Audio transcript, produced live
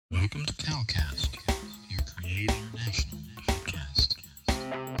Welcome to CalCast, your Create International podcast.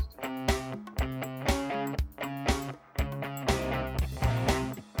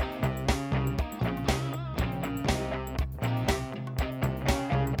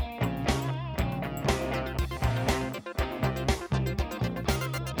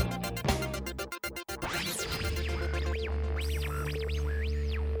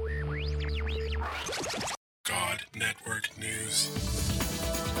 God Network News,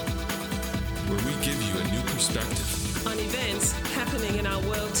 where we give you a new perspective on events happening in our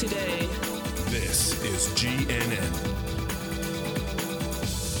world today. This is GNN.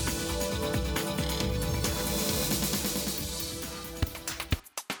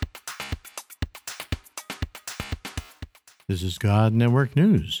 This is God Network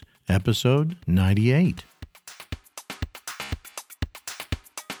News, episode 98.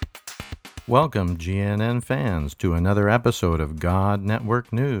 Welcome, GNN fans, to another episode of God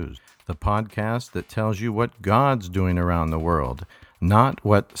Network News, the podcast that tells you what God's doing around the world. Not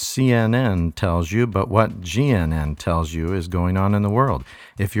what CNN tells you, but what GNN tells you is going on in the world.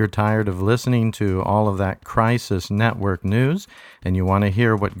 If you're tired of listening to all of that crisis network news and you want to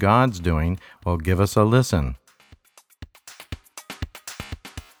hear what God's doing, well, give us a listen.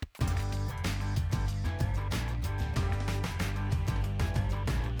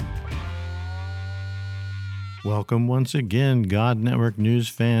 Welcome once again, God Network News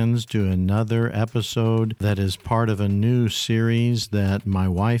fans, to another episode that is part of a new series that my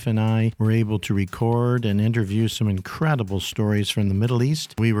wife and I were able to record and interview some incredible stories from the Middle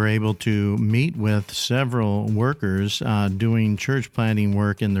East. We were able to meet with several workers doing church planting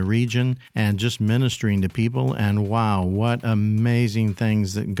work in the region and just ministering to people. And wow, what amazing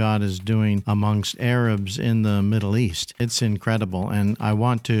things that God is doing amongst Arabs in the Middle East. It's incredible. And I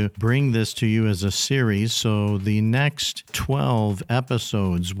want to bring this to you as a series, so the next 12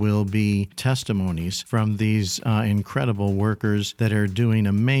 episodes will be testimonies from these incredible workers that are doing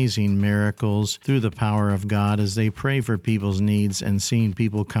amazing miracles through the power of God as they pray for people's needs and seeing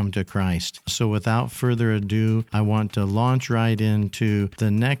people come to Christ. So without further ado, I want to launch right into the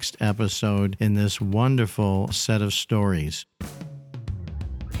next episode in this wonderful set of stories.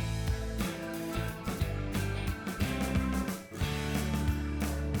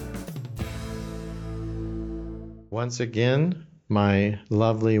 Once again, my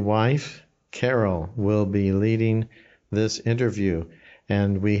lovely wife, Carol, will be leading this interview.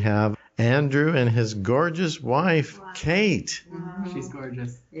 And we have Andrew and his gorgeous wife, Kate. Wow. She's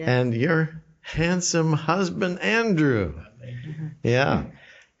gorgeous. Yes. And your handsome husband, Andrew. Yeah,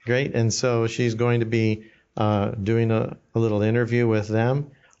 great. And so she's going to be doing a little interview with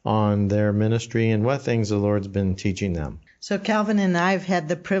them on their ministry and what things the Lord's been teaching them. So Calvin and I have had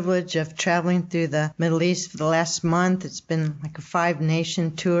the privilege of traveling through the Middle East for the last month. It's been like a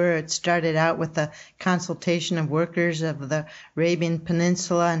 5-nation tour. It started out with a consultation of workers of the Arabian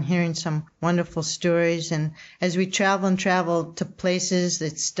Peninsula and hearing some wonderful stories. And as we travel to places,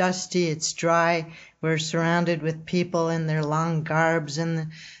 it's dusty, it's dry. We're surrounded with people in their long garbs and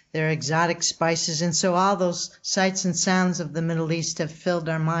their exotic spices. And so all those sights and sounds of the Middle East have filled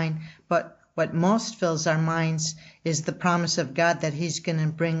our mind. But what most fills our minds is the promise of God that He's going to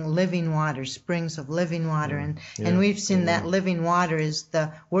bring living water, springs of living water. And we've seen that living water is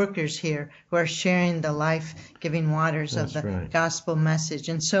the workers here who are sharing the life-giving waters of the gospel message.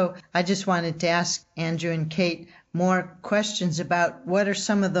 And so I just wanted to ask Andrew and Kate more questions about what are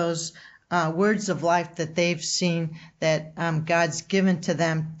some of those words of life that they've seen that God's given to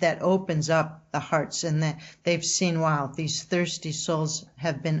them that opens up the hearts, and that they've seen, wow, these thirsty souls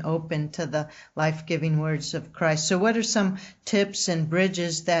have been opened to the life-giving words of Christ. So what are some tips and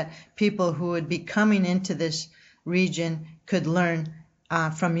bridges that people who would be coming into this region could learn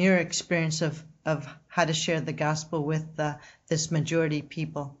from your experience of how to share the gospel with this majority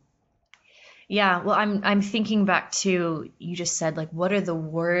people? Yeah, well, I'm thinking back to, you just said, like, what are the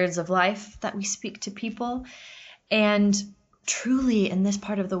words of life that we speak to people? And truly, in this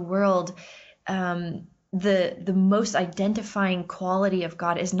part of the world, the most identifying quality of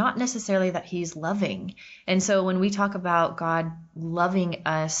God is not necessarily that He's loving. And so when we talk about God loving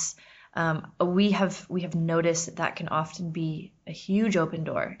us, we have noticed that can often be a huge open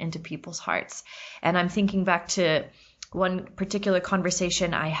door into people's hearts. And I'm thinking back to one particular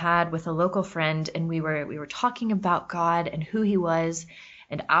conversation I had with a local friend, and we were talking about God and who He was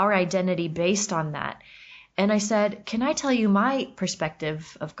and our identity based on that. And I said, "Can I tell you my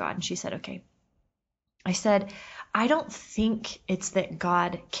perspective of God?" And she said, "Okay." I said, "I don't think it's that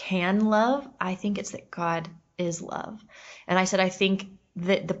God can love. I think it's that God is love." And I said, "I think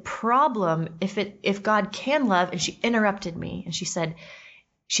that the problem, if God can love," and she interrupted me and she said,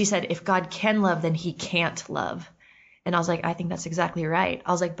 she said, if God can love, then he can't love. And I was like, I think that's exactly right.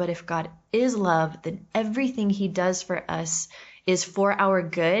 I was like, but if God is love, then everything he does for us is for our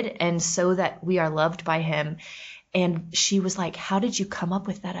good and so that we are loved by him. And she was like, how did you come up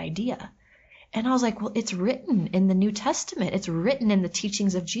with that idea? And I was like, well, it's written in the New Testament. It's written in the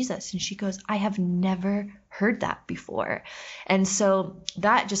teachings of Jesus. And she goes, I have never heard that before. And so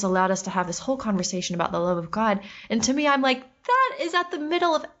that just allowed us to have this whole conversation about the love of God. And to me, I'm like, that is at the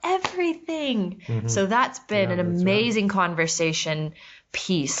middle of everything. Mm-hmm. So that's been an that's amazing conversation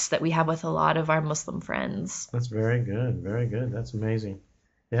piece that we have with a lot of our Muslim friends. That's very good. Very good. That's amazing.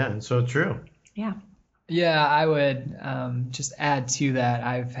 Yeah, and so true. Yeah. Yeah, I would just add to that.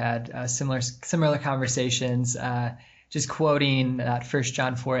 I've had similar conversations, just quoting that 1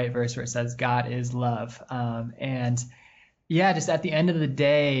 John 4:8 verse where it says, God is love. And yeah, just at the end of the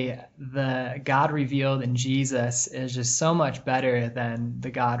day, the God revealed in Jesus is just so much better than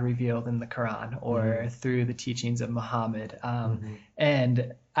the God revealed in the Quran or through the teachings of Muhammad.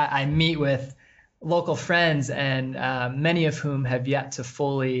 And I meet with local friends, and many of whom have yet to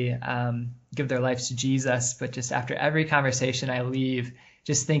fully give their lives to Jesus. But just after every conversation, I leave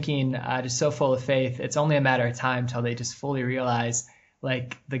just thinking, just so full of faith. It's only a matter of time till they just fully realize,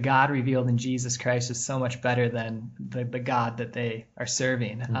 like, the God revealed in Jesus Christ is so much better than the God that they are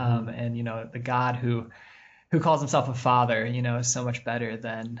serving. And, you know, the God who calls himself a father, you know, is so much better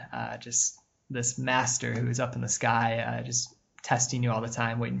than just this master who is up in the sky, just testing you all the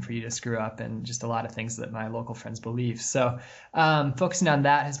time, waiting for you to screw up, and just a lot of things that my local friends believe. So focusing on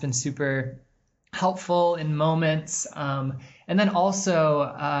that has been super helpful in moments. And then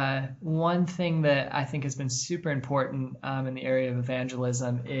also one thing that I think has been super important in the area of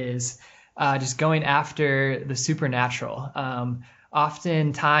evangelism is just going after the supernatural.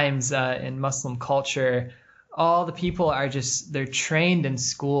 Oftentimes in Muslim culture, all the people are they're trained in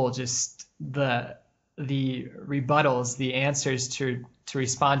school, just the rebuttals, the answers to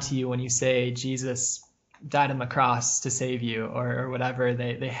respond to you when you say Jesus died on the cross to save you or whatever.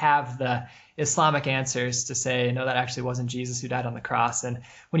 They have the Islamic answers to say, no, that actually wasn't Jesus who died on the cross. And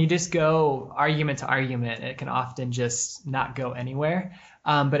when you just go argument to argument, it can often just not go anywhere.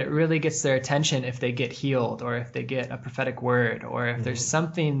 But it really gets their attention if they get healed, or if they get a prophetic word, or if there's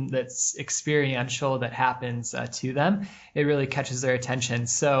something that's experiential that happens to them. It really catches their attention.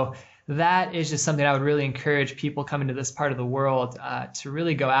 So that is just something I would really encourage people coming to this part of the world to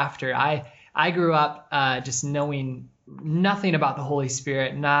really go after. I grew up just knowing nothing about the Holy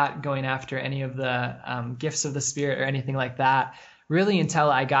Spirit, not going after any of the gifts of the Spirit or anything like that, really until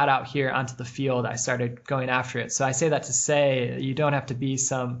I got out here onto the field. I started going after it. So I say that to say you don't have to be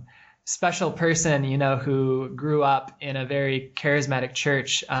some special person, you know, who grew up in a very charismatic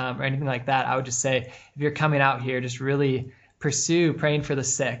church or anything like that. I would just say, if you're coming out here, just really pursue praying for the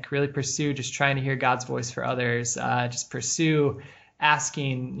sick, really pursue just trying to hear God's voice for others, just pursue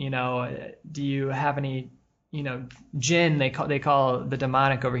asking, you know, do you have any, you know, jinn, they call the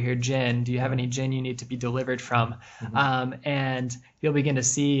demonic over here jinn. Do you have any jinn you need to be delivered from? And you'll begin to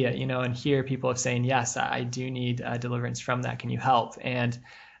see, you know, and hear people saying, yes, I do need deliverance from that. Can you help? And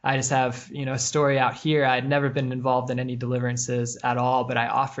I just have, you know, a story out here. I'd never been involved in any deliverances at all, but I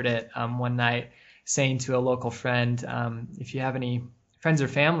offered it one night, saying to a local friend, if you have any friends or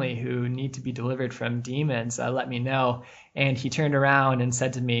family who need to be delivered from demons, let me know. And he turned around and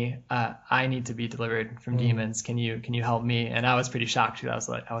said to me, I need to be delivered from demons. Can you help me? And I was pretty shocked. I was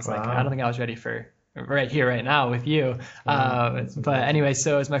like, I don't think I was ready for right here, right now with you. But anyway,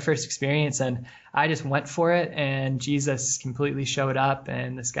 so it was my first experience, and I just went for it, and Jesus completely showed up,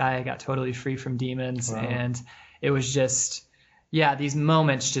 and this guy got totally free from demons. And it was just, yeah, these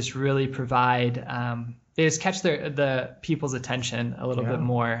moments just really provide, they just catch the people's attention a little bit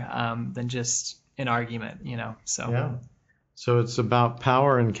more than just an argument, you know. So so it's about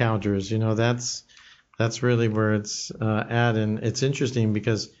power encounters, you know. That's really where it's at. And it's interesting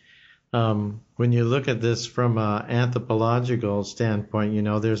because when you look at this from an anthropological standpoint, you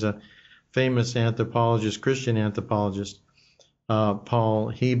know, there's a famous anthropologist, Christian anthropologist, Paul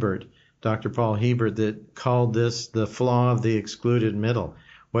Hebert, Dr. Paul Hebert, that called this the flaw of the excluded middle.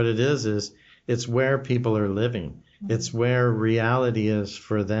 What it is it's where people are living. It's where reality is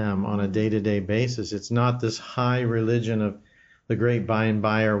for them on a day-to-day basis. It's not this high religion of the great by and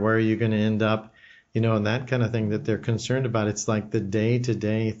by, or where are you going to end up, you know, and that kind of thing that they're concerned about. It's like the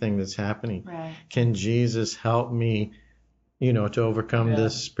day-to-day thing that's happening. Right. Can Jesus help me, you know, to overcome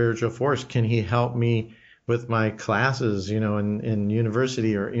this spiritual force? Can he help me with my classes, you know, in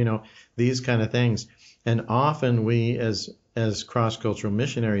university, or, you know, these kind of things? And often we as cross-cultural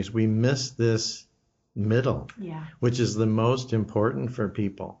missionaries, we miss this middle, Yeah. which is the most important for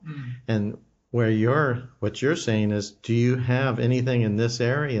people. And what you're saying is, do you have anything in this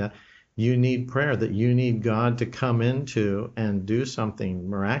area you need prayer, that you need God to come into and do something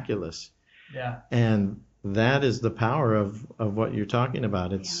miraculous? Yeah. And that is the power of what you're talking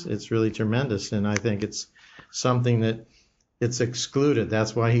about. It's really tremendous. And I think it's something that it's excluded.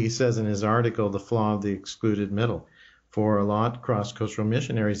 That's why he says in his article, The Flaw of the Excluded Middle. For a lot cross-cultural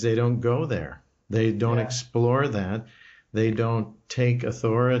missionaries, they don't go there. They don't explore that. They don't take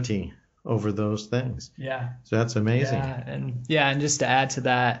authority over those things. Yeah. So that's amazing. And just to add to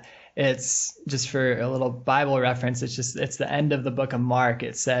that, it's just for a little Bible reference. It's the end of the book of Mark.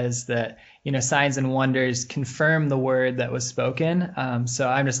 It says that, signs and wonders confirm the word that was spoken. So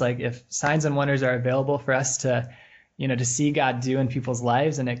I'm just like, if signs and wonders are available for us to see God do in people's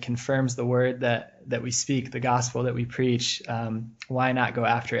lives, and it confirms the word that we speak, the gospel that we preach, why not go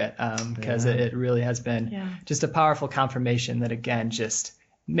after it? Because it really has been just a powerful confirmation that, again, just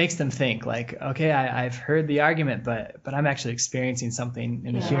makes them think like, okay, I've heard the argument, but I'm actually experiencing something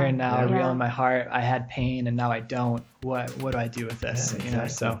in the here and now, real in my heart. I had pain and now I don't. What do I do with this? Exactly.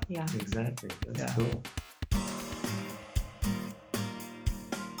 So exactly. That's cool.